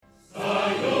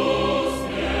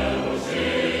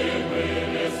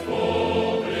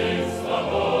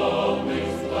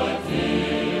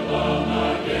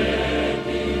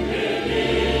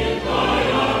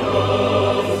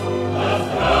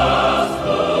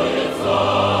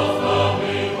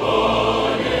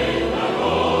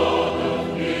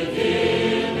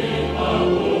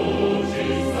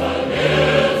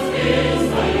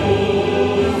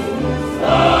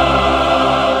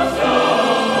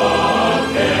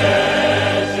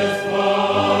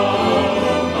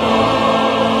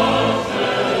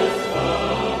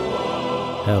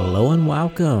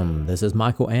Welcome. This is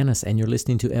Michael Annis, and you're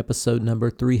listening to episode number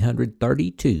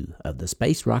 332 of the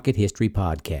Space Rocket History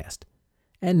Podcast.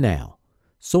 And now,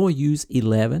 Soyuz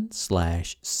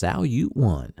 11/Salyut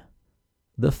 1,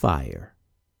 The Fire.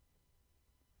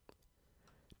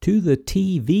 To the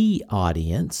TV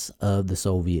audience of the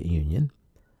Soviet Union,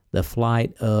 the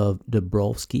flight of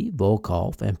Dobrovsky,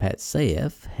 Volkov, and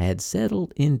Patsayev had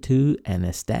settled into an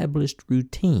established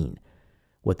routine,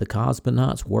 with the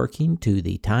cosmonauts working to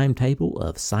the timetable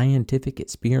of scientific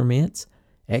experiments,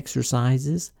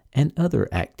 exercises, and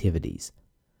other activities.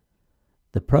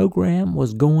 The program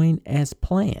was going as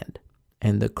planned,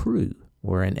 and the crew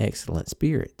were in excellent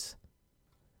spirits.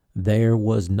 There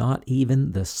was not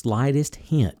even the slightest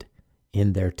hint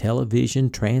in their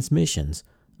television transmissions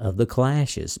of the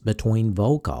clashes between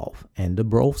Volkov and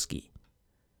Dobrovsky.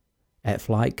 At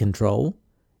flight control,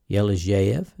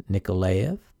 Yelizhev,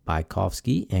 Nikolaev,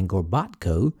 Bykovsky, and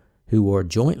Gorbatko, who were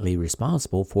jointly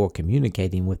responsible for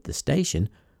communicating with the station,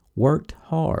 worked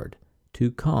hard to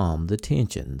calm the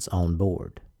tensions on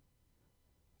board.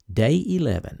 Day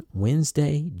 11,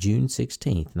 Wednesday, June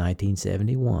 16,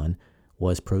 1971,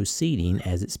 was proceeding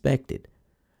as expected.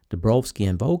 Dobrovsky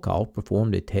and Volkov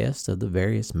performed a test of the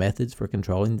various methods for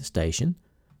controlling the station.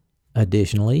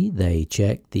 Additionally, they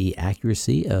checked the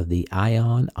accuracy of the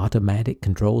ion automatic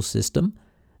control system.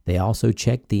 They also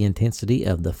checked the intensity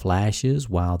of the flashes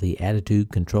while the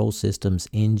attitude control system's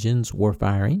engines were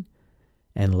firing.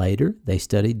 And later, they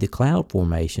studied the cloud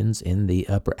formations in the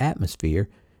upper atmosphere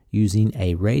using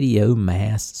a radio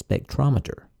mass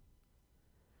spectrometer.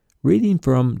 Reading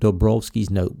from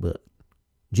Dobrovsky's notebook,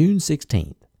 June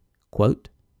 16th, quote,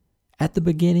 "At the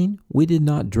beginning, we did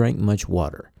not drink much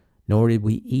water, nor did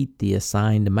we eat the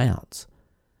assigned amounts.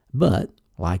 But,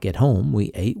 like at home, we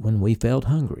ate when we felt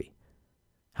hungry.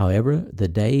 However, the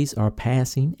days are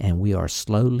passing and we are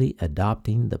slowly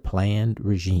adopting the planned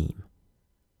regime.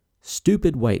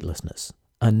 Stupid weightlessness.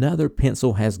 Another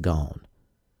pencil has gone."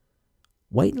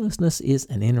 Weightlessness is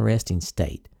an interesting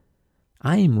state.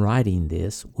 I am writing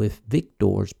this with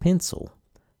Victor's pencil.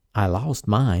 I lost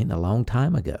mine a long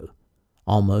time ago.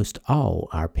 Almost all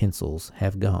our pencils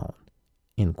have gone.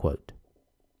 End quote.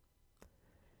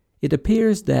 It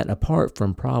appears that apart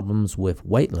from problems with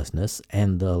weightlessness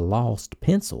and the lost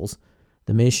pencils,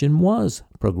 the mission was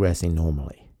progressing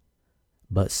normally.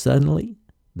 But suddenly,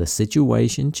 the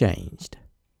situation changed.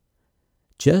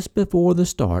 Just before the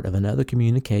start of another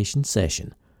communication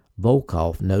session,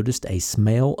 Volkov noticed a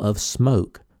smell of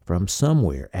smoke from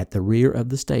somewhere at the rear of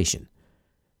the station.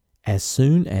 As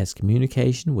soon as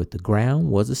communication with the ground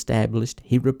was established,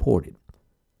 he reported,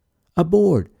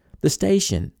 "Aboard the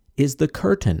station is the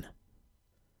curtain."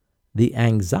 The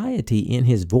anxiety in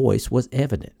his voice was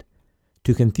evident.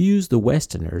 To confuse the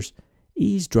Westerners,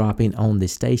 eavesdropping on the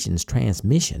station's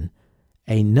transmission,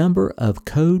 a number of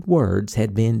code words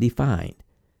had been defined,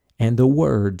 and the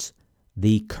words,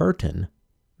 "the curtain,"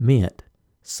 meant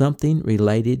something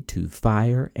related to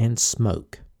fire and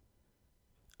smoke.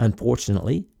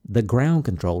 Unfortunately, the ground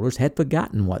controllers had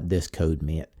forgotten what this code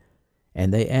meant,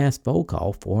 and they asked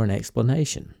Volkov for an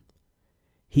explanation.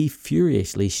 He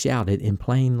furiously shouted in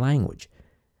plain language,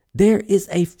 "There is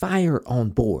a fire on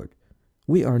board.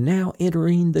 We are now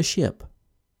entering the ship."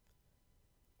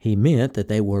 He meant that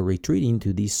they were retreating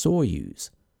to the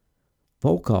Soyuz.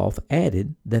 Volkov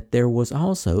added that there was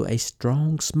also a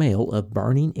strong smell of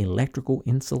burning electrical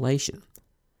insulation.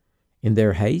 In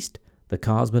their haste, the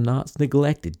cosmonauts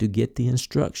neglected to get the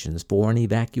instructions for an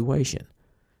evacuation,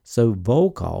 so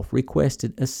Volkov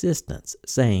requested assistance,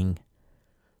 saying,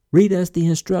 "Read us the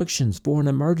instructions for an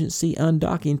emergency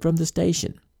undocking from the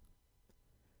station."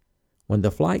 When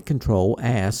the flight control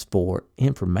asked for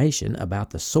information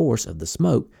about the source of the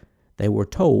smoke, they were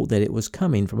told that it was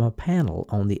coming from a panel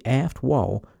on the aft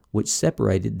wall which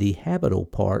separated the habitable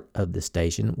part of the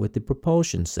station with the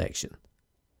propulsion section.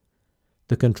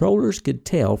 The controllers could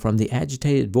tell from the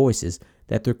agitated voices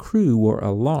that the crew were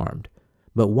alarmed,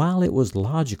 but while it was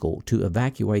logical to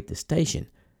evacuate the station,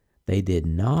 they did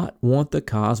not want the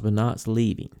cosmonauts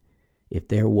leaving if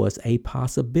there was a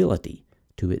possibility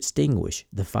to extinguish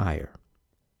the fire.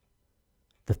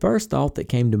 The first thought that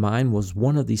came to mind was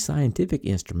one of the scientific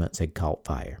instruments had caught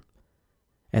fire.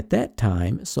 At that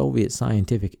time, Soviet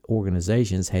scientific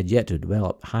organizations had yet to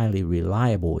develop highly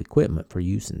reliable equipment for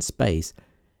use in space,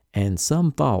 and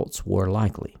some faults were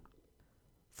likely.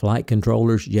 Flight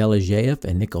controllers Yelizhev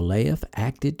and Nikolaev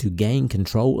acted to gain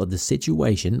control of the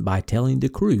situation by telling the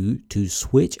crew to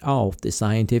switch off the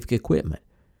scientific equipment,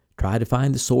 try to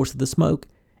find the source of the smoke,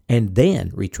 and then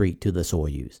retreat to the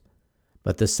Soyuz.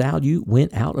 But the Salyut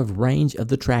went out of range of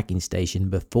the tracking station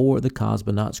before the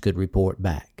cosmonauts could report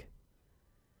back.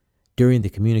 During the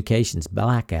communications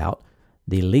blackout,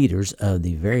 the leaders of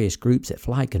the various groups at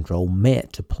Flight Control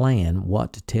met to plan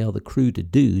what to tell the crew to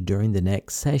do during the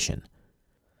next session.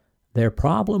 Their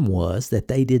problem was that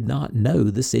they did not know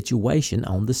the situation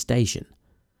on the station.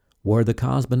 Were the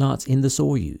cosmonauts in the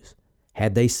Soyuz?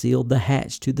 Had they sealed the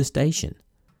hatch to the station?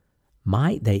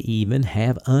 Might they even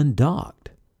have undocked?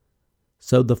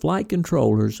 So the flight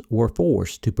controllers were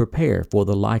forced to prepare for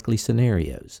the likely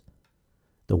scenarios.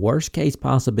 The worst case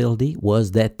possibility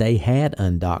was that they had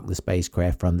undocked the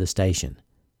spacecraft from the station.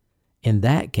 In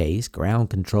that case, ground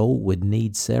control would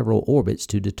need several orbits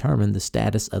to determine the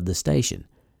status of the station.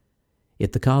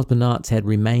 If the cosmonauts had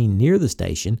remained near the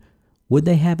station, would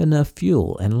they have enough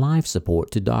fuel and life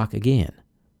support to dock again?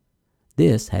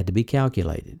 This had to be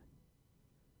calculated.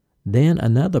 Then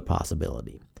another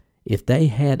possibility. If they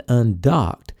had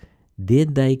undocked,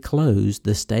 did they close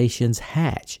the station's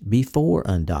hatch before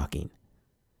undocking?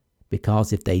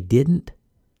 Because if they didn't,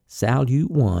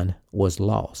 Salyut 1 was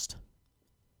lost.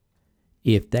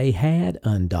 If they had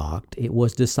undocked, it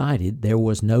was decided there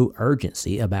was no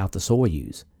urgency about the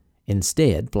Soyuz.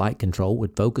 Instead, Flight Control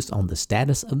would focus on the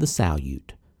status of the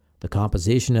Salyut, the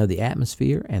composition of the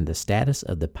atmosphere, and the status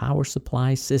of the power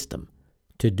supply system.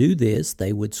 To do this,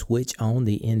 they would switch on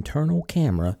the internal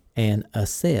camera and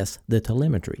assess the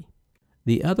telemetry.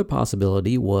 The other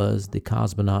possibility was the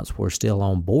cosmonauts were still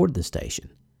on board the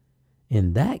station.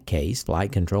 In that case,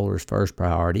 Flight Controller's first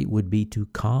priority would be to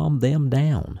calm them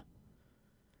down.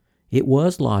 It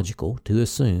was logical to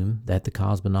assume that the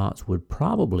cosmonauts would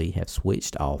probably have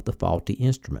switched off the faulty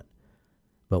instrument.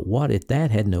 But what if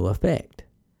that had no effect?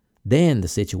 Then the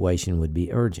situation would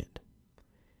be urgent.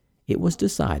 It was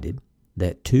decided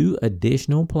that 2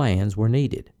 additional plans were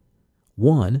needed.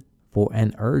 One for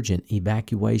an urgent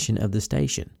evacuation of the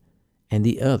station, and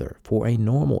the other for a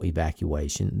normal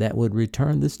evacuation that would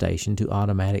return the station to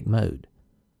automatic mode.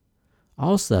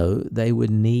 Also, they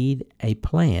would need a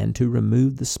plan to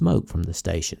remove the smoke from the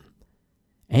station,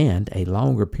 and a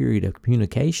longer period of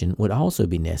communication would also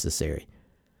be necessary.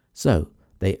 So,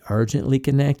 they urgently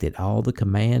connected all the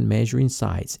command measuring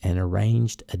sites and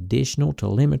arranged additional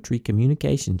telemetry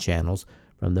communication channels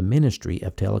from the Ministry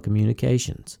of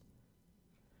Telecommunications.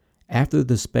 After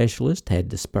the specialists had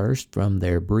dispersed from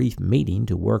their brief meeting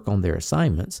to work on their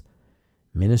assignments,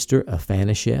 Minister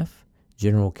Afanasyev,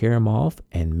 General Kerimov,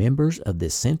 and members of the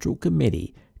Central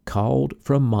Committee called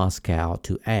from Moscow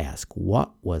to ask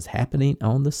what was happening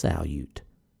on the Salyut.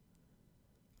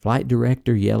 Flight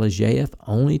Director Yelizhev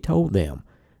only told them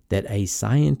that a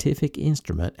scientific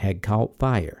instrument had caught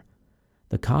fire.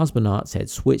 The cosmonauts had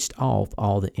switched off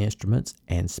all the instruments,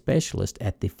 and specialists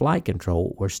at the flight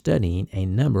control were studying a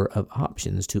number of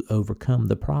options to overcome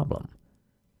the problem.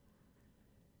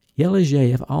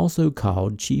 Yelizhev also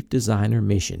called Chief Designer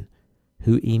Mission,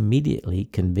 who immediately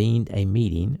convened a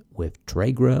meeting with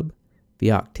Tregrub,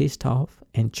 Feoktistov,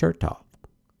 and Chertov.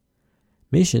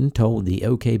 Mission told the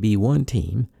OKB-1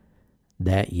 team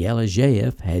that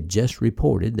Yelizhev had just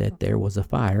reported that there was a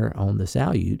fire on the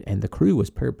Salyut and the crew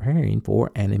was preparing for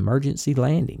an emergency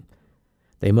landing.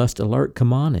 They must alert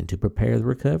Kamanin to prepare the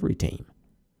recovery team.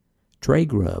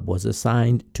 Tregrub was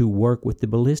assigned to work with the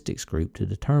ballistics group to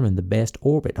determine the best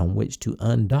orbit on which to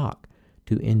undock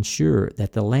to ensure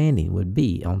that the landing would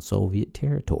be on Soviet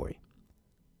territory.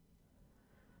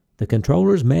 The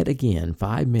controllers met again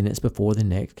 5 minutes before the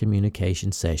next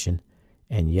communication session,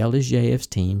 and Yelizhev's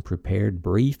team prepared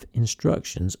brief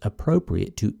instructions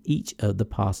appropriate to each of the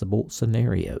possible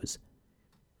scenarios.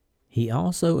 He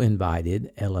also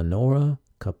invited Eleonora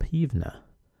Kopyevna,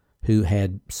 who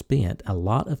had spent a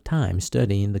lot of time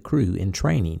studying the crew in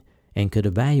training and could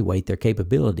evaluate their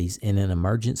capabilities in an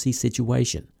emergency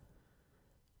situation.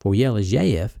 For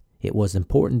Yelizhev, it was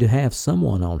important to have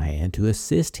someone on hand to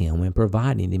assist him in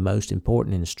providing the most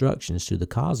important instructions to the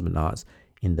cosmonauts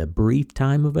in the brief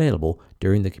time available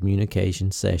during the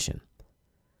communication session.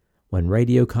 When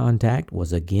radio contact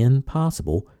was again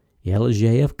possible,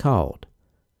 Yelizhev called.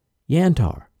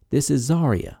 "Yantar, this is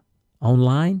Zarya.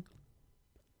 Online?"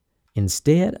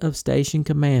 Instead of Station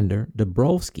Commander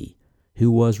Dubrovsky,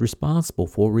 who was responsible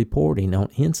for reporting on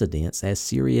incidents as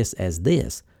serious as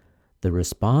this, the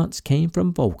response came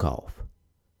from Volkov.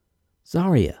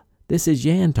 "Zarya, this is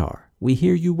Yantar. We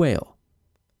hear you well."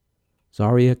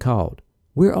 Zarya called.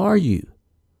 "Where are you?"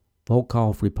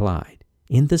 Volkov replied,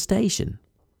 "In the station."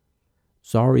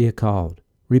 Zarya called.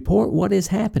 "Report what is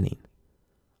happening."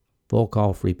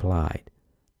 Volkov replied,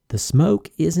 "The smoke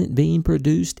isn't being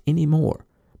produced anymore,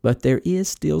 but there is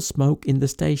still smoke in the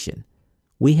station.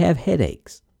 We have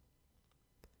headaches."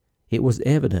 It was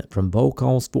evident from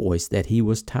Volkov's voice that he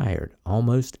was tired,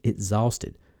 almost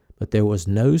exhausted, but there was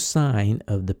no sign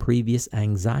of the previous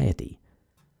anxiety.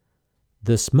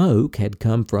 The smoke had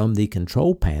come from the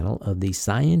control panel of the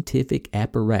scientific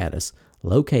apparatus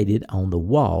located on the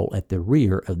wall at the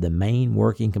rear of the main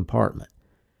working compartment.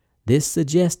 This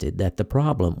suggested that the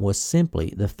problem was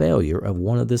simply the failure of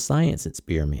one of the science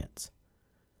experiments.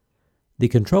 The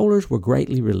controllers were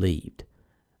greatly relieved.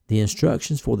 The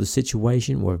instructions for the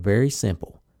situation were very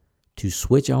simple: to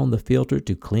switch on the filter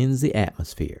to cleanse the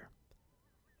atmosphere.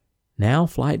 Now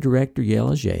Flight Director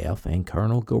Yelazhev and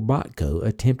Colonel Gorbatko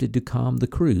attempted to calm the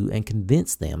crew and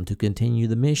convince them to continue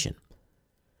the mission.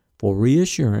 For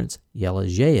reassurance,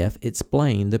 Yelazhev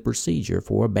explained the procedure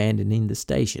for abandoning the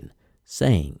station,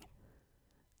 saying,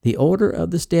 "The order of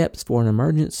the steps for an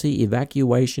emergency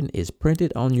evacuation is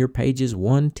printed on your pages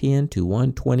 110 to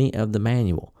 120 of the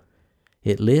manual.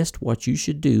 It lists what you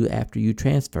should do after you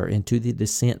transfer into the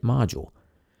descent module.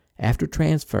 After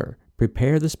transfer,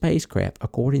 prepare the spacecraft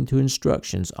according to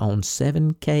instructions on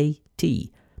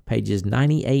 7KT, pages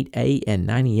 98A and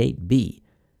 98B.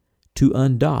 To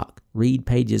undock, read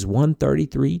pages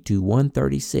 133 to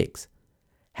 136.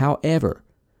 However,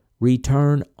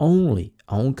 return only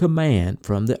on command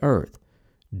from the Earth.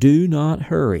 Do not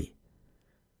hurry.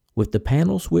 With the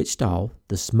panel switched off,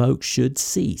 the smoke should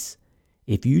cease.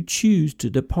 If you choose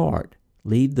to depart,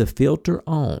 leave the filter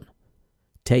on.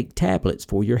 Take tablets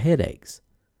for your headaches.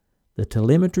 The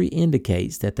telemetry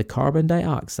indicates that the carbon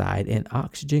dioxide and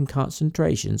oxygen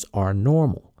concentrations are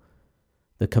normal.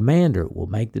 The commander will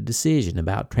make the decision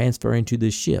about transferring to the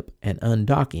ship and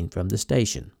undocking from the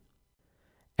station."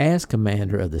 As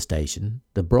commander of the station,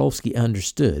 Dubrovsky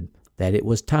understood that it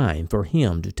was time for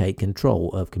him to take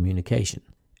control of communication,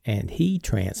 and he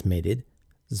transmitted,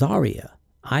 "Zarya,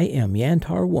 I am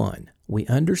Yantar 1. We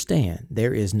understand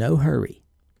there is no hurry.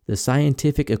 The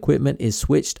scientific equipment is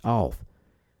switched off.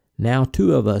 Now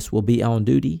 2 of us will be on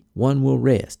duty, 1 will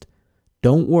rest.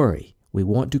 Don't worry, we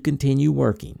want to continue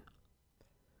working."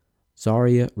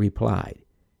 Zarya replied,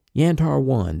 "Yantar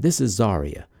 1, this is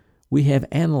Zarya. We have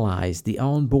analyzed the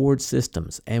onboard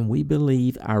systems, and we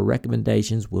believe our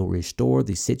recommendations will restore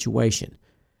the situation.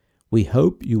 We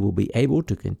hope you will be able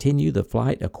to continue the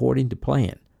flight according to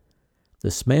plan. The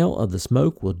smell of the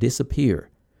smoke will disappear.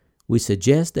 We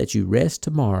suggest that you rest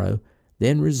tomorrow,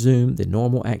 then resume the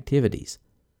normal activities.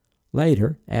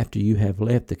 Later, after you have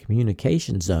left the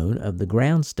communication zone of the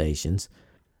ground stations,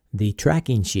 the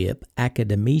tracking ship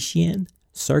academician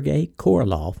Sergei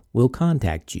Korolev will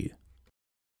contact you."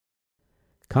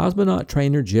 Cosmonaut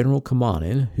trainer General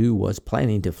Kamanin, who was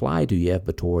planning to fly to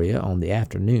Yevpatoria on the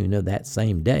afternoon of that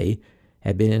same day,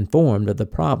 had been informed of the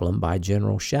problem by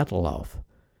General Shatilov.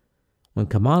 When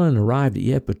Kamanin arrived at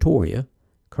Yevpatoria,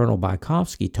 Colonel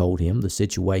Bykovsky told him the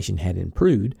situation had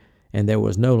improved and there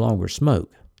was no longer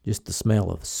smoke, just the smell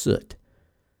of soot.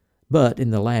 But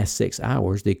in the last 6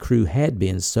 hours, the crew had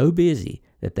been so busy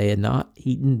that they had not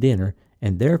eaten dinner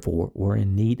and therefore were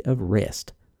in need of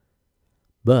rest.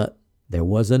 But there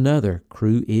was another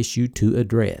crew issue to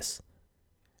address.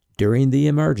 During the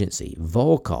emergency,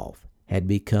 Volkov had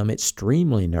become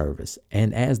extremely nervous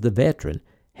and, as the veteran,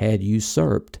 had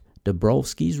usurped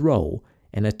Dubrovsky's role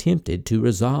and attempted to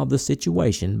resolve the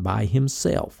situation by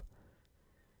himself.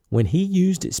 When he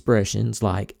used expressions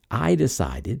like "I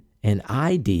decided" and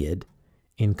 "I did"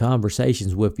 in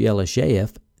conversations with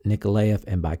Yelazhev, Nikolaev,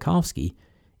 and Bykovsky,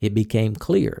 it became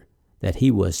clear that he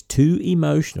was too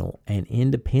emotional and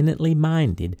independently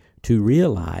minded to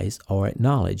realize or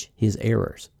acknowledge his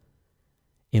errors.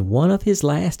 In one of his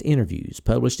last interviews,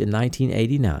 published in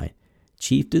 1989,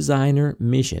 Chief Designer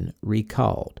Mission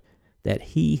recalled that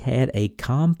he had a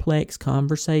complex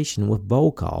conversation with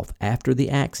Volkov after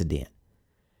the accident.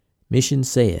 Mission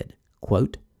said,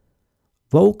 quote,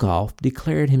 "Volkov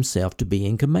declared himself to be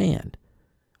in command.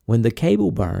 When the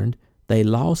cable burned, they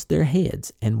lost their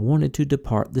heads and wanted to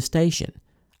depart the station.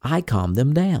 I calmed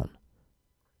them down."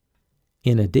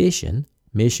 In addition,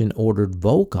 Mission ordered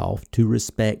Volkov to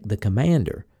respect the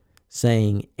commander,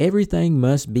 saying everything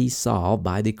must be solved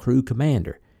by the crew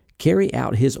commander. Carry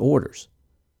out his orders.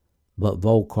 But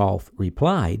Volkov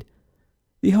replied,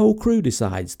 "The whole crew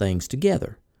decides things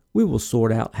together. We will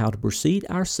sort out how to proceed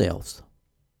ourselves."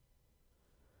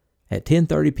 At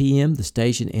 10:30 p.m., the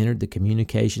station entered the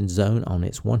communication zone on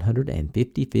its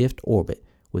 155th orbit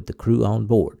with the crew on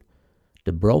board.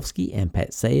 Dubrovsky and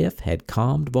Patsayev had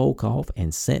calmed Volkov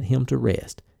and sent him to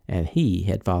rest, and he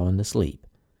had fallen asleep.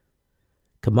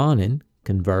 Kamanin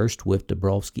conversed with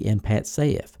Dubrovsky and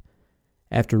Patsayev.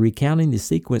 After recounting the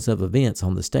sequence of events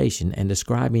on the station and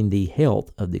describing the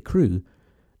health of the crew,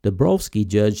 Dubrovsky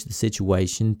judged the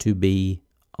situation to be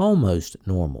almost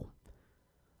normal.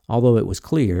 although it was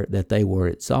clear that they were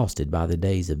exhausted by the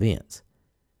day's events.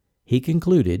 He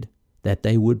concluded that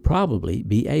they would probably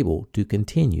be able to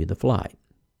continue the flight.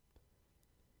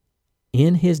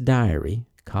 In his diary,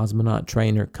 cosmonaut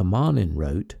trainer Kamanin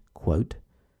wrote, quote,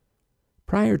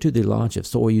 "Prior to the launch of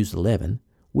Soyuz 11,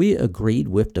 we agreed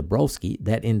with Dabrowski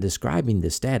that in describing the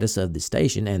status of the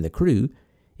station and the crew,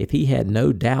 if he had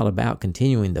no doubt about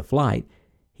continuing the flight,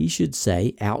 he should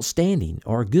say outstanding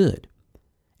or good.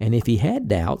 And if he had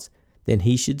doubts, then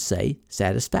he should say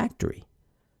satisfactory.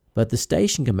 But the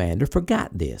station commander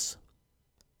forgot this."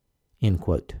 End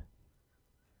quote.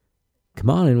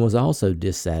 Kamanin was also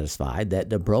dissatisfied that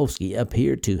Dabrowski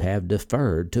appeared to have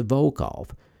deferred to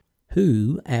Volkov,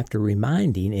 who, after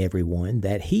reminding everyone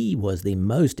that he was the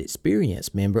most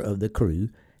experienced member of the crew,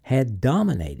 had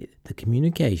dominated the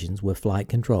communications with flight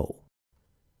control.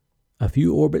 A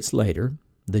few orbits later,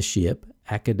 the ship,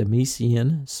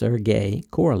 academician Sergei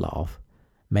Korolev,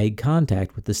 made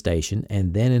contact with the station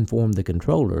and then informed the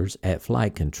controllers at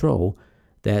flight control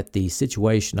that the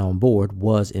situation on board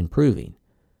was improving.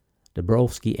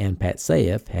 Dabrowski and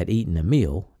Patsayev had eaten a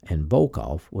meal, and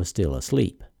Volkov was still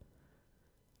asleep.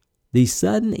 The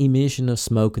sudden emission of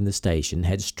smoke in the station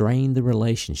had strained the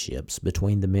relationships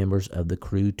between the members of the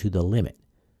crew to the limit.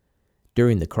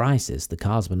 During the crisis, the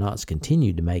cosmonauts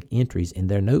continued to make entries in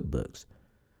their notebooks.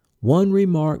 One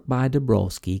remark by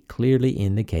Dabrowski clearly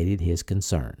indicated his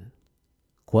concern.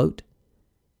 Quote,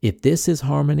 "If this is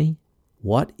harmony,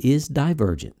 what is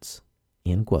divergence?"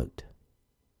 End quote.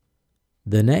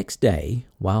 The next day,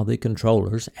 while the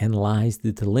controllers analyzed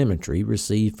the telemetry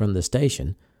received from the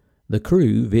station, the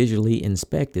crew visually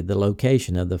inspected the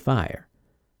location of the fire,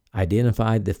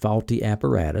 identified the faulty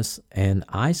apparatus, and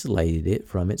isolated it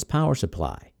from its power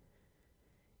supply.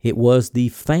 It was the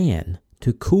fan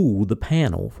to cool the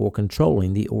panel for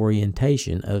controlling the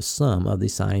orientation of some of the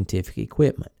scientific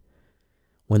equipment.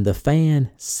 When the fan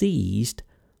seized,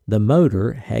 the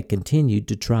motor had continued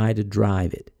to try to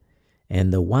drive it,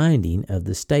 and the winding of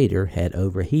the stator had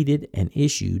overheated and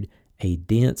issued a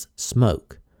dense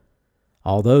smoke.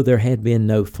 Although there had been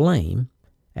no flame,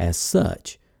 as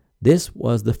such, this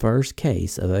was the first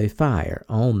case of a fire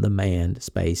on the manned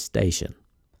space station.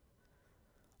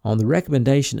 On the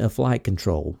recommendation of flight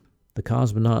control, the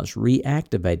cosmonauts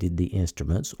reactivated the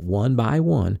instruments one by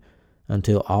one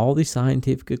until all the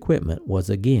scientific equipment was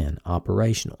again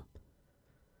operational.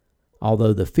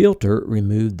 Although the filter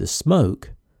removed the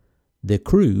smoke, the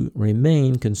crew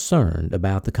remained concerned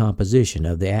about the composition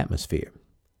of the atmosphere.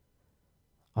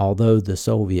 Although the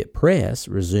Soviet press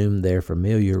resumed their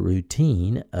familiar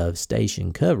routine of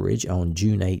station coverage on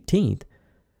June 18th,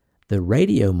 the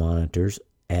radio monitors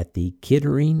at the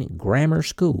Kittering Grammar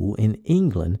School in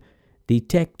England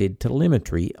detected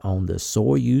telemetry on the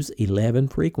Soyuz 11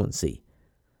 frequency,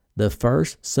 the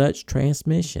first such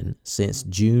transmission since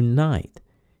June 9th,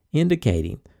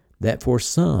 indicating that for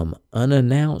some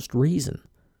unannounced reason,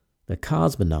 the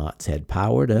cosmonauts had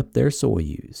powered up their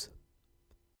Soyuz.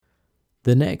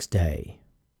 The next day,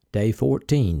 Day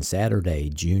 14, Saturday,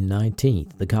 June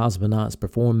 19th, the cosmonauts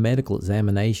performed medical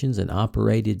examinations and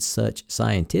operated such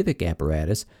scientific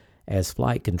apparatus as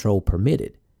flight control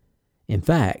permitted. In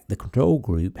fact, the control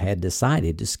group had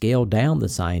decided to scale down the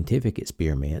scientific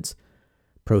experiments,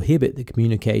 prohibit the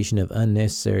communication of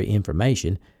unnecessary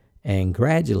information, and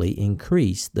gradually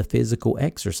increase the physical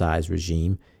exercise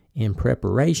regime in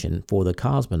preparation for the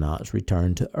cosmonauts'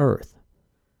 return to Earth.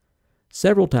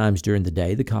 Several times during the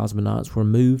day, the cosmonauts were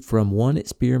moved from one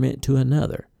experiment to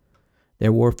another.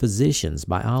 There were physicians,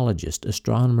 biologists,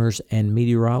 astronomers, and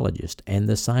meteorologists, and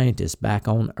the scientists back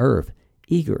on Earth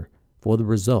eager for the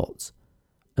results.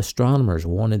 Astronomers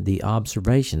wanted the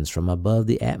observations from above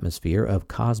the atmosphere of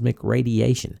cosmic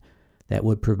radiation that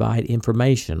would provide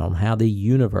information on how the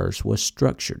universe was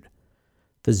structured.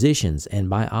 Physicians and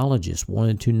biologists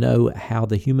wanted to know how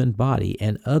the human body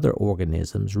and other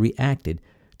organisms reacted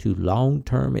to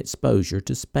long-term exposure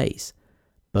to space,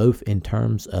 both in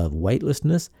terms of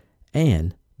weightlessness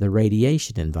and the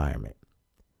radiation environment.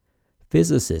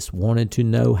 Physicists wanted to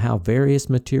know how various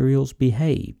materials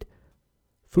behaved.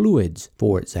 Fluids,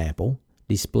 for example,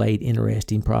 displayed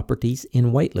interesting properties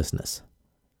in weightlessness.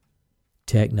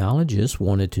 Technologists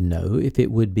wanted to know if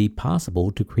it would be possible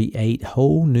to create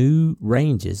whole new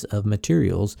ranges of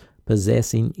materials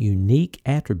possessing unique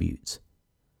attributes.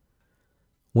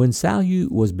 When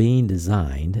Salyut was being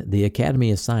designed, the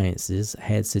Academy of Sciences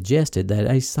had suggested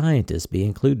that a scientist be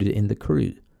included in the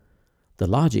crew, the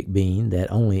logic being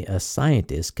that only a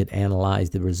scientist could analyze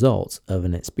the results of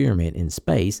an experiment in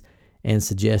space and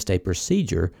suggest a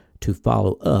procedure to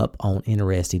follow up on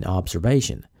interesting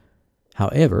observation.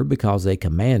 However, because a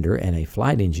commander and a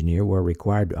flight engineer were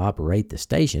required to operate the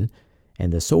station,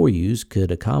 and the Soyuz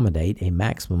could accommodate a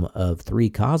maximum of 3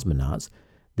 cosmonauts,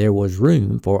 there was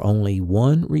room for only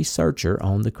one researcher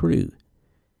on the crew.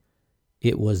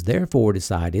 It was therefore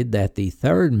decided that the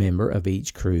third member of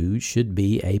each crew should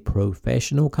be a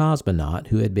professional cosmonaut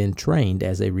who had been trained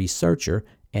as a researcher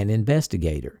and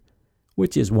investigator,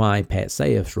 which is why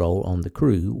Patsayev's role on the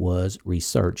crew was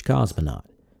research cosmonaut.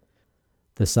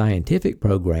 The scientific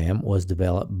program was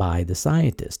developed by the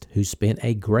scientist, who spent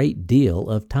a great deal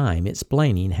of time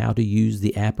explaining how to use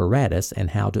the apparatus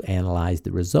and how to analyze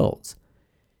the results.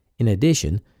 In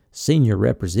addition, senior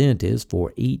representatives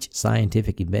for each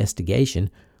scientific investigation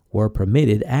were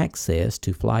permitted access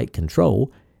to flight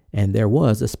control, and there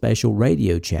was a special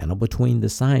radio channel between the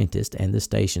scientist and the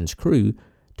station's crew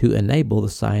to enable the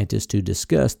scientists to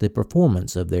discuss the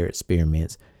performance of their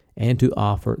experiments and to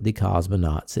offer the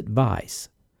cosmonauts advice.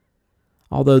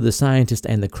 Although the scientist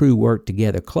and the crew worked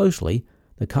together closely,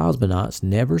 the cosmonauts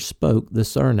never spoke the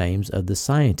surnames of the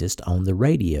scientist on the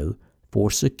radio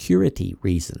for security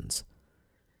reasons.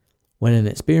 When an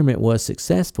experiment was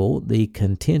successful, the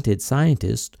contented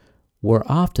scientists were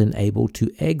often able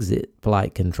to exit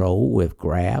flight control with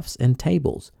graphs and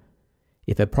tables.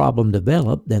 If a problem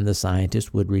developed, then the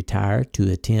scientist would retire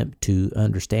to attempt to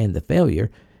understand the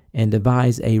failure and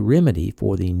devise a remedy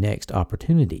for the next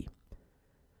opportunity.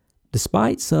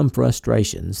 Despite some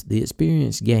frustrations, the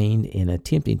experience gained in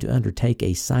attempting to undertake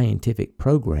a scientific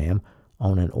program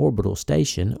on an orbital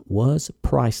station was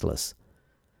priceless.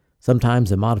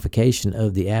 Sometimes a modification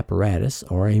of the apparatus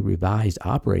or a revised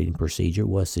operating procedure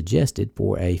was suggested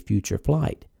for a future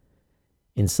flight.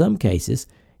 In some cases,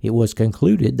 it was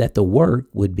concluded that the work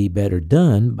would be better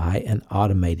done by an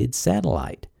automated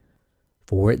satellite.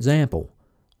 For example,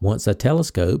 once a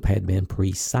telescope had been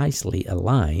precisely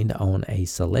aligned on a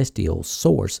celestial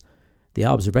source, the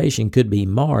observation could be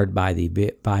marred by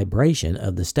the vibration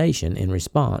of the station in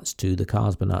response to the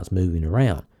cosmonauts moving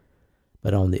around.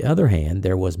 But on the other hand,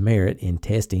 there was merit in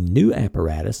testing new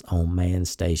apparatus on manned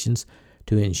stations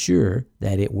to ensure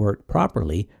that it worked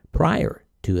properly prior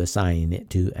to assigning it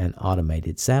to an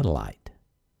automated satellite.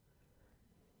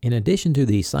 In addition to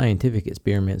the scientific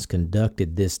experiments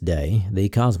conducted this day, the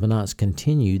cosmonauts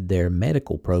continued their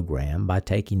medical program by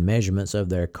taking measurements of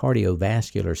their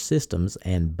cardiovascular systems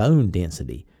and bone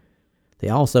density. They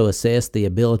also assessed the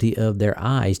ability of their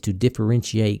eyes to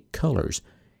differentiate colors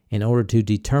in order to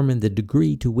determine the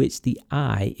degree to which the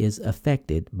eye is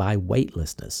affected by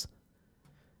weightlessness.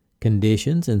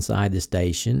 Conditions inside the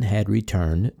station had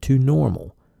returned to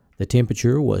normal. The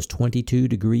temperature was 22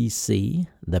 degrees C,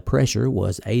 the pressure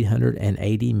was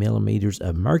 880 millimeters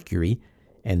of mercury,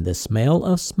 and the smell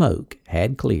of smoke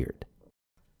had cleared.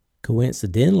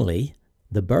 Coincidentally,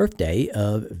 the birthday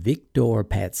of Viktor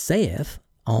Patsayev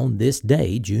on this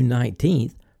day, June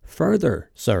 19th,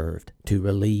 further served to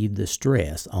relieve the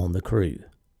stress on the crew.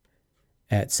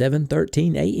 At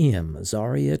 7:13 a.m.,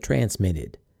 Zarya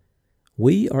transmitted,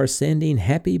 "We are sending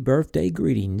happy birthday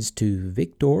greetings to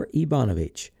Viktor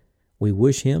Ivanovich. We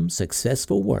wish him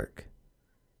successful work."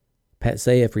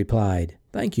 Patsayev replied,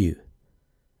 "Thank you."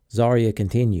 Zarya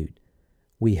continued,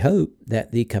 "We hope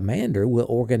that the commander will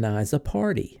organize a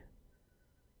party."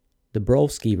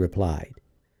 Dabrowski replied,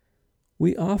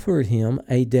 "We offered him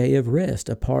a day of rest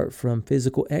apart from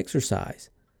physical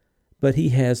exercise, but he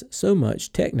has so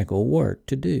much technical work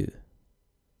to do."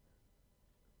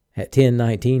 At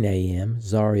 10:19 a.m.,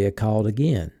 Zarya called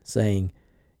again, saying,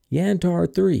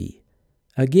 "Yantar 3,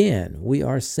 again, we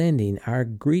are sending our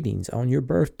greetings on your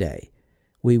birthday.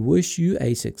 We wish you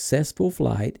a successful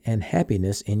flight and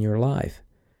happiness in your life.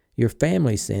 Your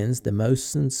family sends the most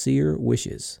sincere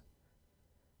wishes."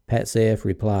 Patsayev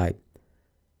replied,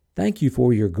 "Thank you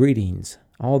for your greetings.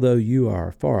 Although you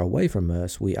are far away from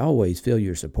us, we always feel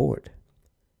your support."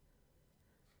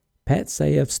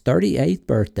 Patsayev's 38th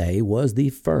birthday was the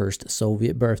first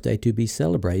Soviet birthday to be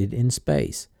celebrated in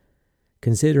space.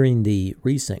 Considering the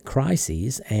recent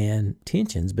crises and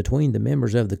tensions between the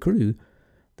members of the crew,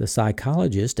 the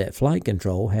psychologist at Flight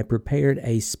Control had prepared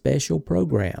a special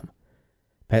program.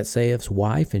 Patsayev's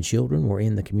wife and children were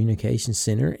in the communications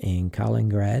center in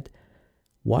Kaliningrad,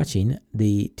 watching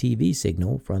the TV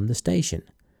signal from the station.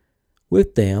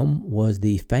 With them was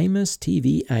the famous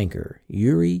TV anchor,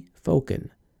 Yuri Fokin.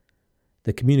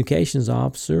 The communications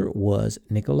officer was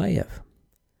Nikolaev.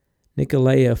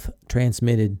 Nikolaev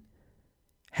transmitted,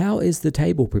 "How is the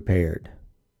table prepared?"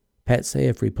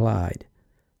 Patsayev replied,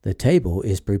 "The table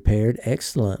is prepared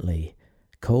excellently.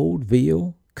 Cold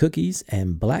veal, cookies,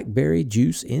 and blackberry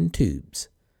juice in tubes."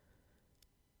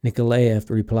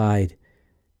 Nikolaev replied,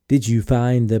 "Did you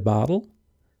find the bottle?"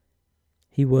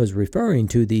 He was referring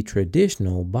to the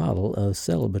traditional bottle of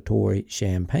celebratory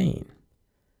champagne.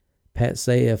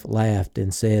 Patsayev laughed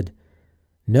and said,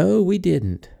 "No, we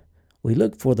didn't. We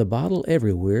looked for the bottle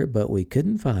everywhere, but we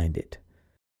couldn't find it.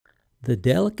 The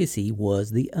delicacy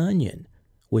was the onion,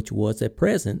 which was a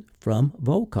present from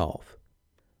Volkov.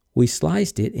 We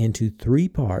sliced it into 3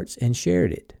 parts and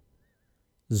shared it.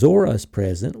 Zora's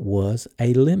present was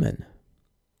a lemon."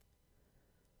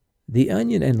 The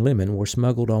onion and lemon were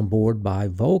smuggled on board by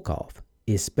Volkov,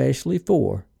 especially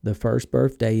for the first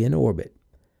birthday in orbit.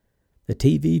 The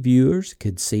TV viewers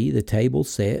could see the table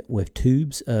set with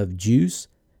tubes of juice,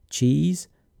 cheese,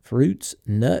 fruits,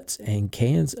 nuts, and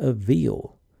cans of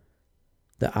veal.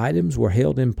 The items were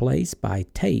held in place by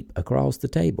tape across the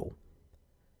table.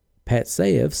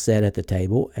 Patsayev sat at the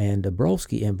table, and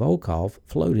Dabrowski and Volkov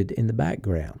floated in the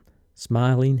background,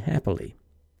 smiling happily.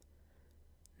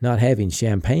 Not having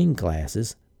champagne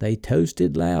glasses, they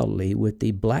toasted loudly with the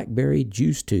blackberry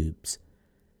juice tubes.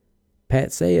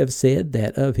 Patsayev said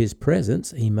that of his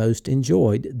presents he most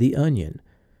enjoyed the onion,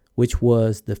 which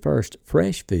was the first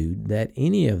fresh food that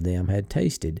any of them had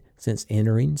tasted since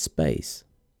entering space.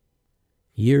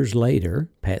 Years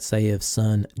later, Patsayev's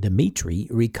son Dmitry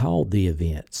recalled the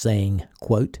event, saying,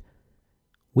 quote,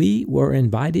 "We were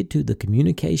invited to the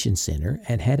communication center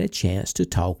and had a chance to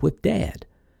talk with Dad,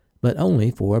 but only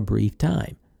for a brief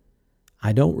time.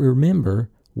 I don't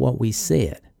remember what we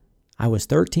said. I was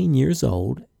 13 years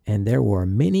old, and there were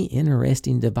many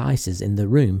interesting devices in the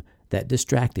room that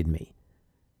distracted me.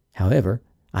 However,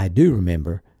 I do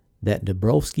remember that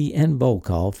Dabrowski and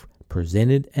Volkov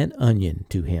presented an onion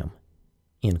to him."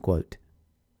 End quote.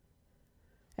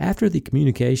 After the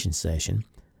communication session,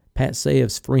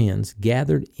 Patsayev's friends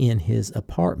gathered in his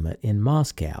apartment in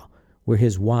Moscow, where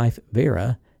his wife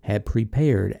Vera had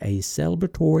prepared a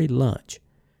celebratory lunch.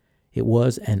 It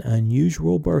was an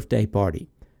unusual birthday party,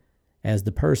 as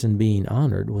the person being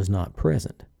honored was not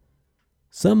present.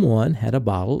 Someone had a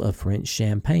bottle of French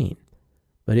champagne,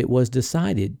 but it was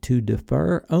decided to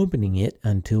defer opening it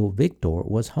until Victor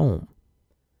was home.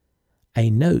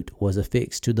 A note was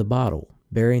affixed to the bottle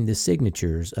bearing the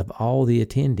signatures of all the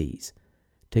attendees,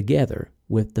 together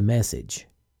with the message,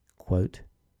 quote,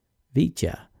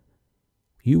 "Vitya,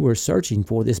 you were searching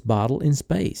for this bottle in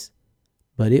space,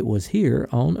 but it was here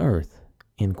on Earth."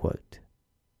 End quote.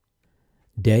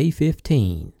 Day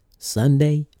 15,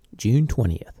 Sunday, June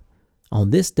 20th. On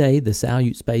this day, the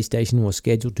Salyut space station was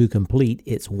scheduled to complete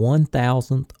its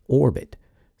 1,000th orbit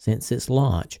since its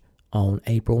launch on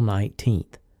April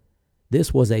 19th.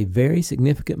 This was a very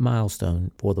significant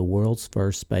milestone for the world's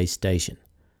first space station.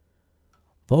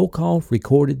 Volkov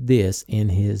recorded this in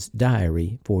his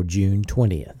diary for June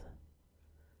 20th.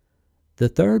 "The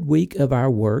third week of our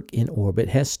work in orbit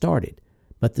has started,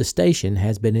 but the station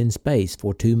has been in space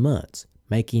for 2 months,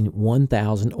 making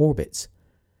 1,000 orbits.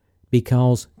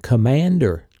 Because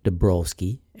Commander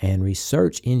Dabrowski and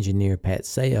research engineer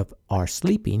Patsayev are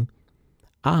sleeping,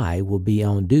 I will be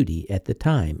on duty at the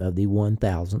time of the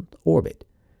 1,000th orbit.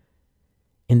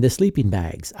 In the sleeping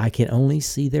bags, I can only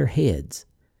see their heads.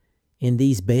 In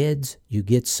these beds, you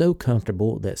get so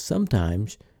comfortable that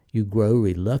sometimes you grow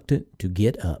reluctant to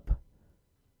get up.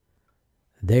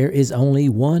 There is only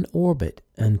one orbit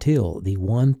until the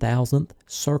 1,000th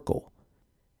circle.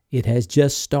 It has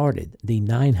just started the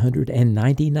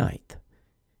 999th.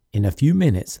 In a few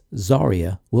minutes,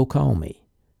 Zarya will call me.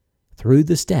 Through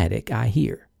the static, I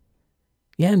hear,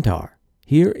 'Yantar,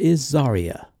 here is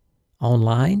Zarya.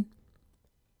 Online?'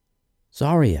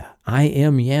 'Zarya, I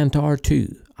am Yantar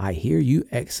 2. I hear you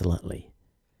excellently.'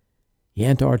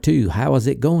 'Yantar 2, how is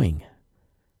it going?'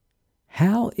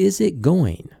 'How is it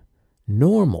going?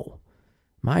 Normal.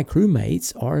 My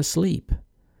crewmates are asleep.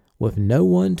 With no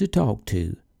one to talk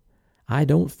to, I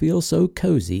don't feel so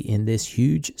cozy in this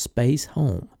huge space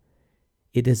home.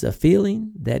 It is a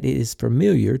feeling that is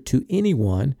familiar to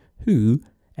anyone who,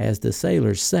 as the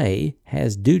sailors say,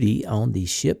 has duty on the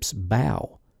ship's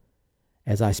bow.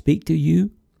 As I speak to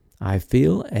you, I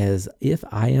feel as if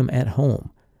I am at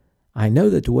home. I know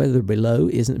that the weather below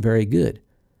isn't very good,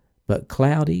 but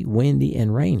cloudy, windy,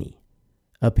 and rainy.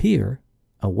 Up here,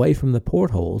 away from the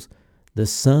portholes, the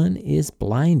sun is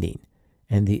blinding,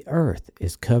 and the earth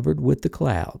is covered with the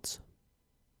clouds."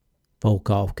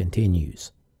 Volkov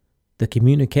continues, "The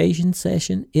communication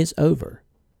session is over.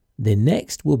 The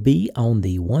next will be on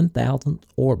the 1,000th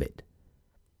orbit.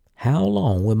 How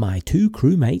long will my 2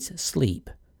 crewmates sleep?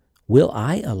 Will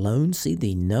I alone see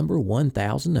the number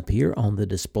 1,000 appear on the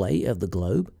display of the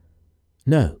globe?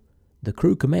 No, the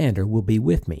crew commander will be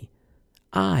with me.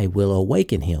 I will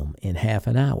awaken him in half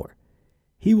an hour.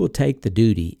 he will take the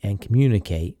duty and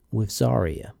communicate with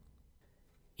Zarya.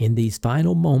 In these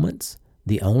final moments,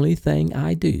 the only thing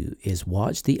I do is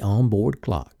watch the onboard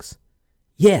clocks.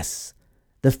 Yes,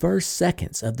 the first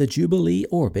seconds of the Jubilee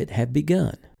orbit have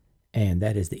begun. And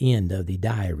that is the end of the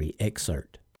diary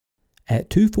excerpt. At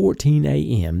 2:14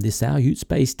 a.m., the Salyut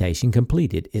space station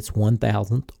completed its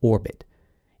 1,000th orbit.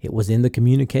 It was in the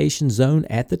communication zone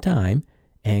at the time,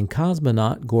 and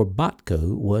cosmonaut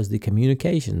Gorbatko was the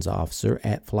communications officer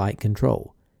at flight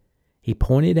control. He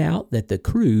pointed out that the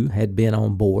crew had been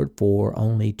on board for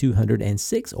only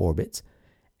 206 orbits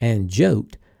and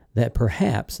joked that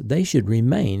perhaps they should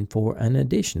remain for an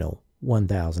additional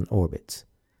 1,000 orbits.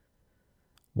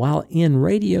 While in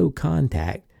radio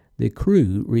contact, the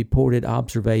crew reported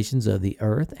observations of the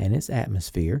Earth and its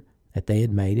atmosphere that they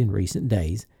had made in recent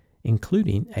days,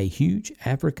 including a huge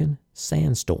African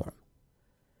sandstorm.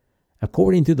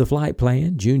 According to the flight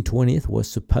plan, June 20th was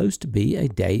supposed to be a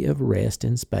day of rest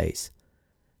in space.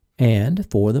 And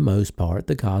for the most part,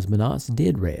 the cosmonauts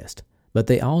did rest, but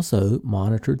they also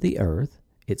monitored the Earth,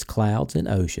 its clouds and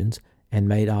oceans, and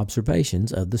made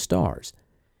observations of the stars.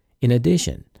 In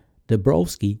addition,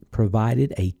 Dabrowski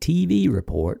provided a TV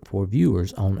report for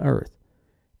viewers on Earth.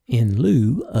 In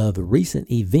lieu of recent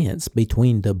events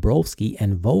between Dabrowski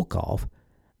and Volkov,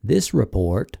 this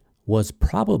report was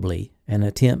probably an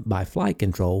attempt by flight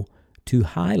control to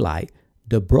highlight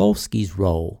Dabrowski's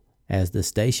role as the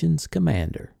station's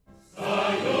commander.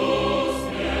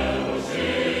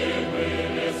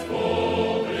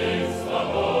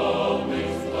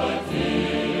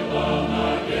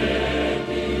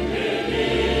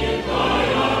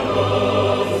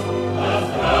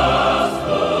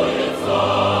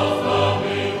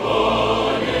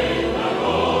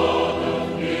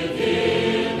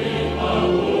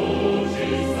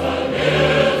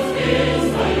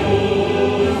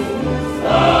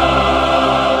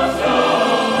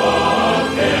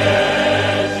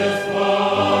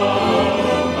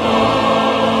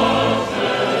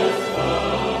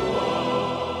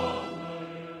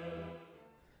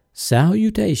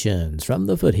 Salutations from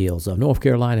the foothills of North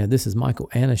Carolina. This is Michael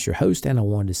Annis, your host, and I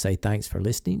wanted to say thanks for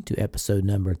listening to episode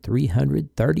number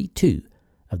 332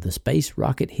 of the Space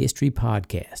Rocket History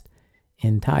Podcast,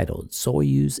 entitled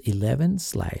Soyuz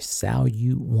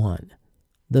 11/Salyut-1,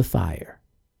 The Fire.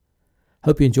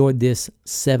 Hope you enjoyed this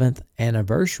 7th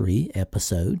anniversary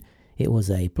episode. It was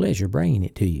a pleasure bringing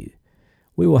it to you.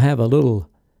 We will have a little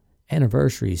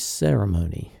anniversary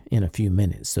ceremony in a few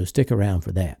minutes, so stick around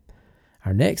for that.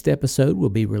 Our next episode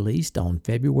will be released on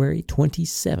February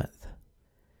 27th.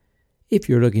 If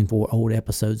you're looking for old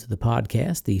episodes of the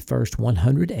podcast, the first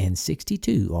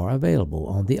 162 are available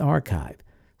on the archive.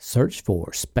 Search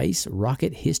for Space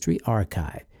Rocket History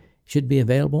Archive. Should be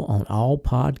available on all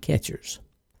podcatchers.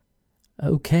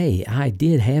 Okay, I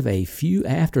did have a few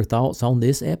afterthoughts on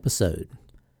this episode.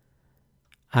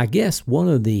 I guess one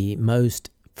of the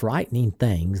most frightening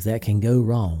things that can go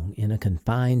wrong in a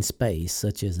confined space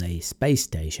such as a space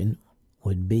station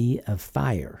would be a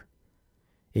fire.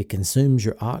 It consumes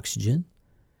your oxygen.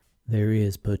 There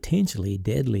is potentially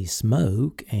deadly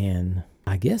smoke and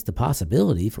I guess the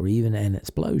possibility for even an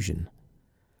explosion.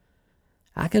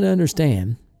 I can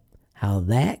understand how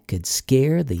that could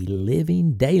scare the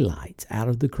living daylights out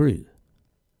of the crew.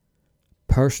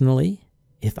 Personally,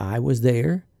 if I was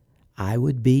there, I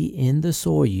would be in the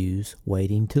Soyuz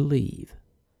waiting to leave.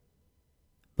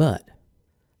 But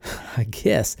I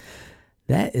guess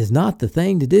that is not the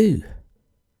thing to do.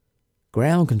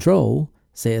 Ground control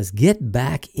says get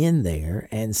back in there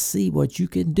and see what you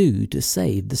can do to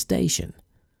save the station.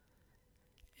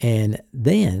 And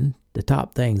then, to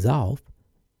top things off,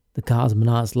 the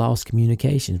cosmonauts lost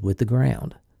communications with the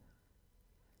ground.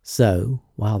 So,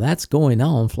 while that's going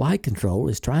on, flight control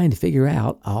is trying to figure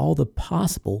out all the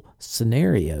possible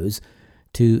scenarios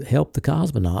to help the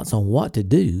cosmonauts on what to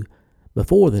do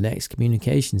before the next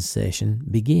communications session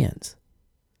begins.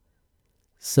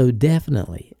 So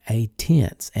definitely a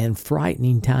tense and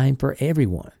frightening time for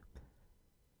everyone.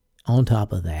 On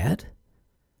top of that,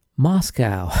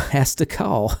 Moscow has to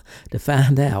call to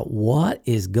find out what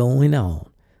is going on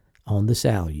the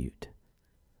Salyut.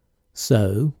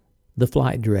 So, the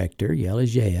flight director,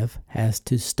 Yelizhev, has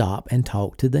to stop and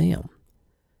talk to them.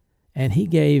 And he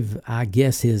gave, I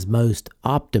guess, his most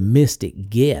optimistic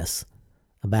guess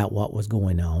about what was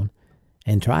going on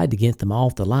and tried to get them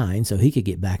off the line so he could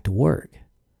get back to work.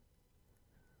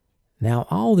 Now,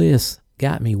 all this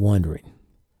got me wondering,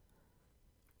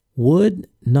 would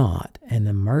not an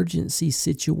emergency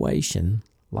situation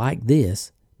like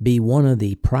this be one of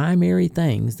the primary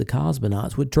things the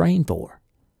cosmonauts would train for?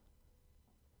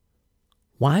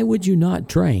 Why would you not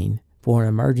train for an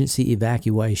emergency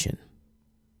evacuation.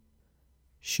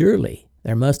 Surely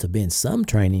there must have been some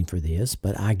training for this,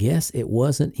 but I guess it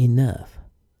wasn't enough.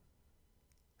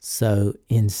 So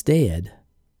instead,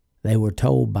 they were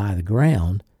told by the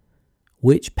ground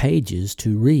which pages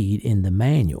to read in the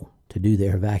manual to do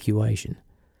their evacuation.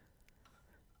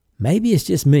 Maybe it's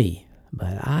just me,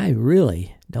 but I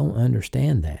really don't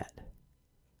understand that.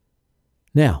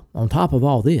 Now, on top of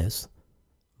all this,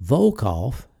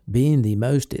 Volkov, being the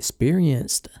most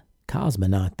experienced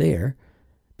cosmonaut there,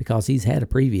 because he's had a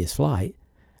previous flight,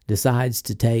 decides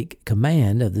to take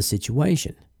command of the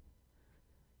situation.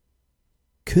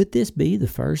 Could this be the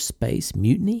first space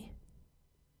mutiny?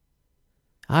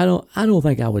 I don't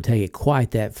think I would take it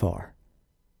quite that far,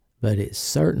 but it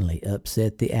certainly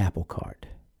upset the apple cart.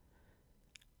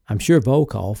 I'm sure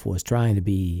Volkov was trying to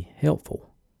be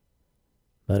helpful,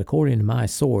 but according to my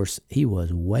source, he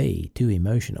was way too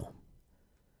emotional.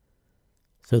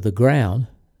 So the ground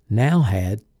now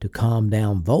had to calm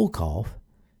down Volkov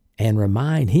and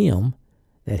remind him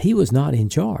that he was not in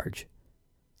charge,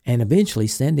 and eventually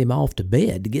send him off to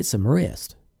bed to get some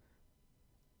rest.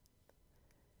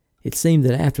 It seemed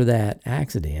that after that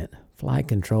accident, flight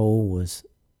control was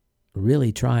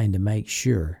really trying to make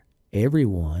sure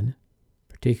everyone,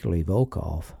 particularly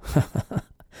Volkov,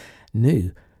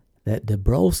 knew that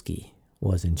Dabrowski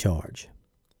was in charge.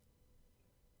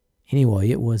 Anyway,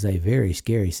 it was a very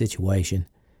scary situation,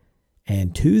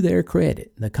 and to their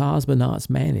credit, the cosmonauts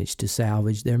managed to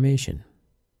salvage their mission.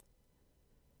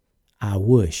 I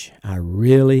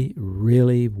really,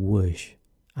 really wish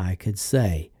I could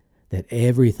say that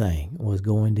everything was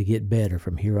going to get better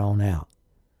from here on out,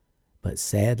 but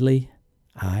sadly,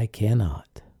 I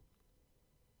cannot.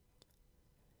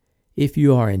 If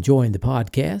you are enjoying the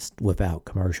podcast without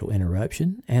commercial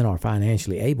interruption and are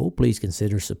financially able, please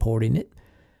consider supporting it.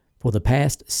 For the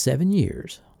past 7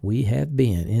 years, we have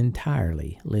been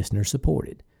entirely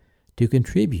listener-supported. To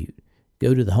contribute,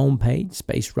 go to the homepage,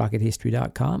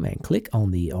 spacerockethistory.com, and click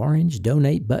on the orange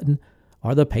Donate button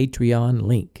or the Patreon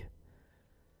link.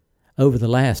 Over the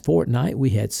last fortnight,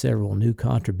 we had several new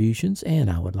contributions, and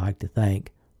I would like to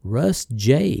thank Russ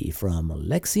J. from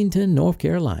Lexington, North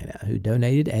Carolina, who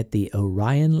donated at the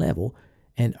Orion level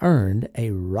and earned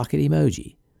a rocket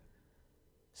emoji.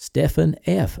 Stefan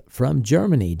F. from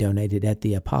Germany donated at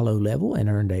the Apollo level and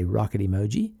earned a rocket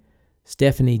emoji.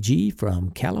 Stephanie G.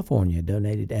 from California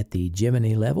donated at the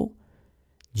Gemini level.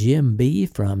 Jim B.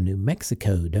 from New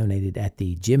Mexico donated at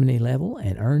the Gemini level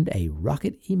and earned a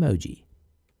rocket emoji.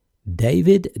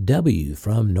 David W.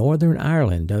 from Northern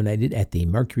Ireland donated at the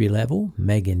Mercury level.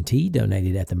 Megan T.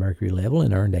 donated at the Mercury level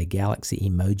and earned a galaxy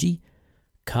emoji.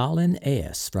 Colin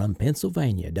S. from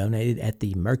Pennsylvania donated at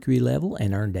the Mercury level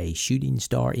and earned a shooting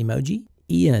star emoji.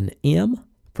 Ian M.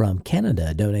 from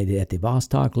Canada donated at the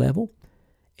Vostok level.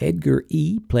 Edgar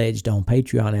E. pledged on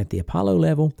Patreon at the Apollo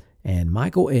level, and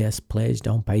Michael S. pledged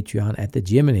on Patreon at the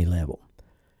Gemini level.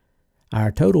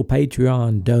 Our total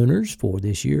Patreon donors for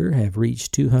this year have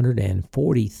reached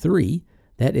 243.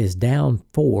 That is down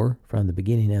 4 from the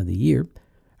beginning of the year.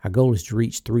 Our goal is to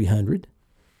reach 300.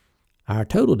 Our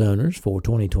total donors for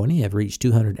 2020 have reached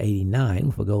 289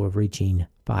 with a goal of reaching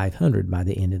 500 by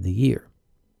the end of the year.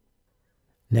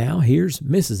 Now here's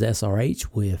Mrs. SRH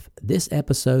with this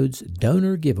episode's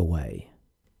donor giveaway.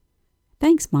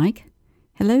 Thanks, Mike.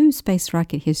 Hello, Space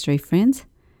Rocket History friends.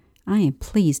 I am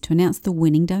pleased to announce the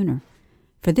winning donor.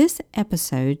 For this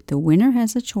episode, the winner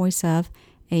has a choice of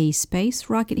a Space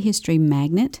Rocket History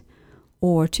magnet,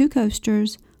 or 2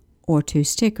 coasters, or 2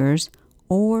 stickers,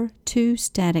 or 2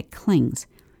 static clings.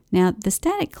 Now, the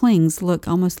static clings look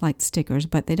almost like stickers,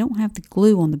 but they don't have the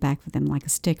glue on the back of them like a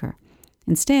sticker.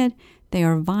 Instead, they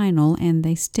are vinyl and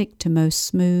they stick to most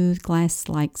smooth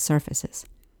glass-like surfaces.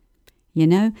 You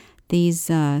know, these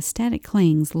static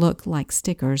clings look like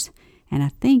stickers, and I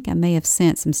think I may have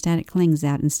sent some static clings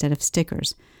out instead of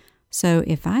stickers. So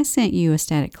if I sent you a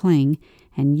static cling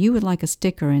and you would like a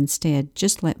sticker instead,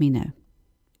 just let me know.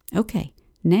 Okay,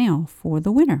 now for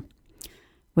the winner.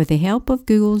 With the help of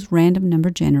Google's random number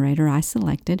generator, I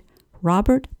selected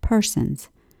Robert Persons.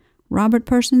 Robert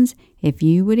Persons, if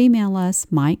you would email us,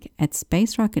 Mike at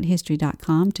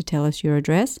spacerockethistory.com, to tell us your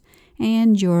address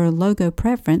and your logo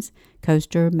preference,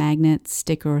 coaster, magnet,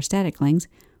 sticker, or static clings,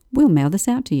 we'll mail this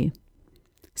out to you.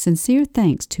 Sincere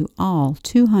thanks to all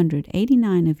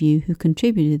 289 of you who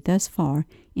contributed thus far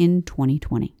in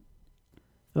 2020.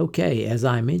 Okay, as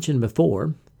I mentioned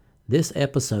before, this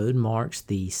episode marks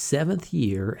the 7th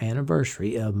year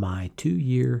anniversary of my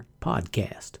 2-year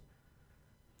podcast.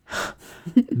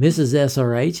 Mrs.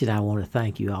 SRH and I want to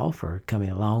thank you all for coming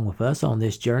along with us on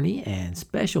this journey, and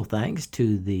special thanks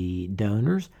to the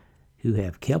donors who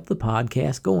have kept the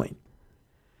podcast going.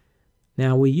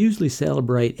 Now, we usually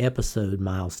celebrate episode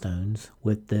milestones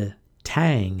with the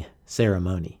Tang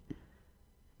ceremony,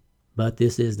 but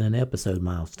this isn't an episode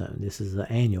milestone. This is an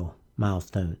annual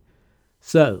milestone.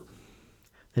 So,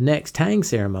 the next Tang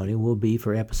ceremony will be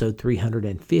for episode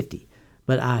 350,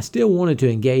 but I still wanted to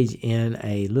engage in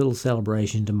a little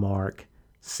celebration to mark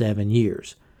 7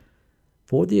 years.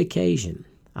 For the occasion,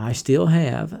 I still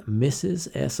have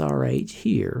Mrs. SRH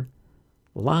here,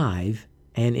 live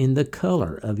and in the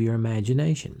color of your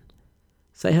imagination.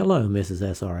 Say hello, Mrs.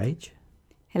 SRH.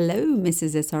 Hello,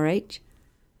 Mrs. SRH.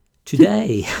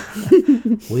 Today,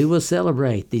 we will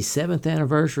celebrate the 7th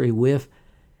anniversary with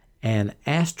an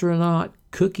astronaut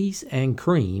cookies and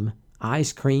cream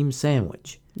ice cream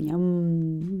sandwich.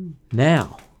 Yum.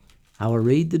 Now, I will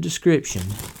read the description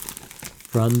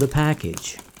from the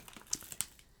package.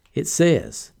 It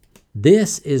says,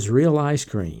 "This is real ice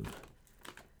cream.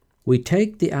 We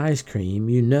take the ice cream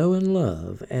you know and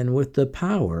love, and with the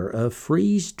power of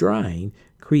freeze drying,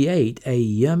 create a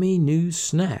yummy new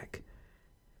snack.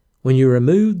 When you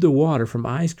remove the water from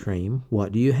ice cream,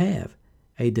 what do you have?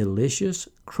 A delicious,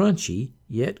 crunchy,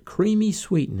 yet creamy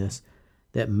sweetness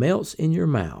that melts in your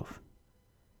mouth,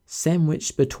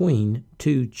 sandwiched between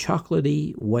two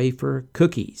chocolatey wafer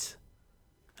cookies."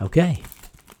 Okay,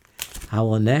 I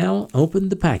will now open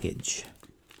the package.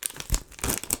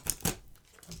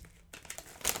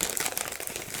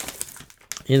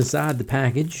 Inside the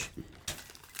package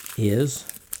is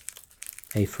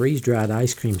a freeze-dried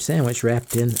ice cream sandwich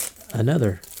wrapped in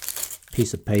another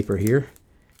piece of paper here.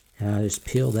 And I just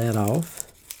peel that off.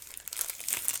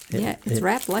 It's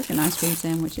wrapped like an ice cream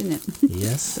sandwich, isn't it?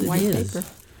 Yes, The it white is. paper.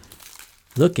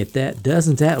 Look at that.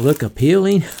 Doesn't that look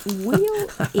appealing? Well,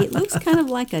 it looks kind of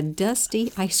like a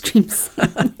dusty ice cream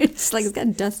sandwich. It's like it's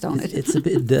got dust on it. It's a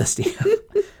bit dusty.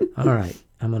 All right.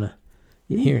 I'm going to...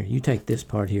 Here, you take this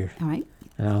part here. All right.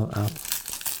 And I'll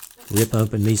rip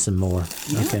open me some more.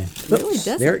 Yeah, Okay. it really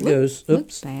doesn't there it goes. look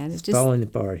Oops. bad. It's just Falling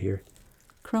apart here.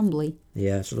 crumbly.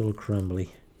 Yeah, it's a little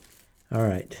crumbly. All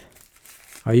right.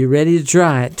 Are you ready to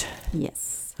try it?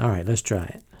 Yes. All right, let's try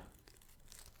it.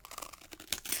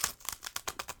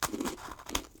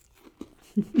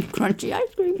 Crunchy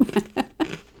ice cream.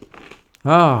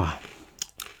 Ah,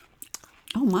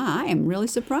 Oh my, I am really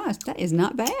surprised. That is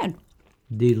not bad.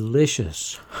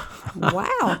 delicious.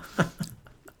 Wow.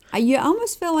 You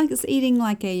almost feel like it's eating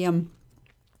like a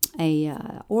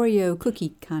Oreo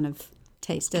cookie kind of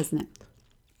taste, doesn't it?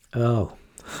 Oh.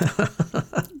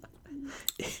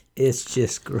 It's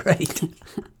just great.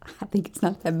 I think it's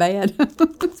not that bad.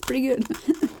 It's pretty good.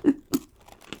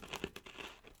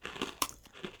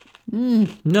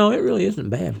 No, it really isn't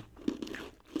bad.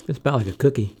 It's about like a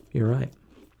cookie. You're right.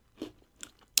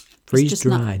 Freeze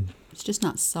dried. It's just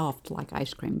not soft like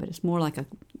ice cream, but it's more like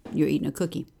you're eating a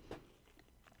cookie.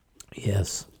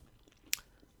 Yes.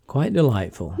 Quite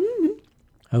delightful.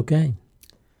 Okay.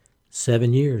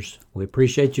 7 years. We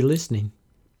appreciate you listening.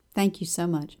 Thank you so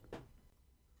much.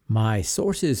 My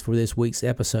sources for this week's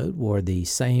episode were the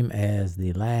same as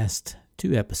the last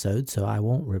 2 episodes, so I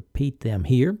won't repeat them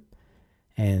here.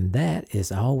 And that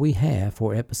is all we have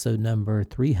for episode number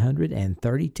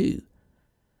 332.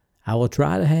 I will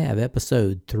try to have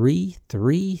episode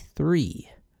 333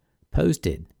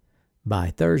 posted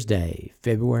by Thursday,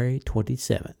 February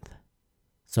 27th.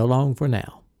 So long for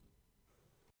now.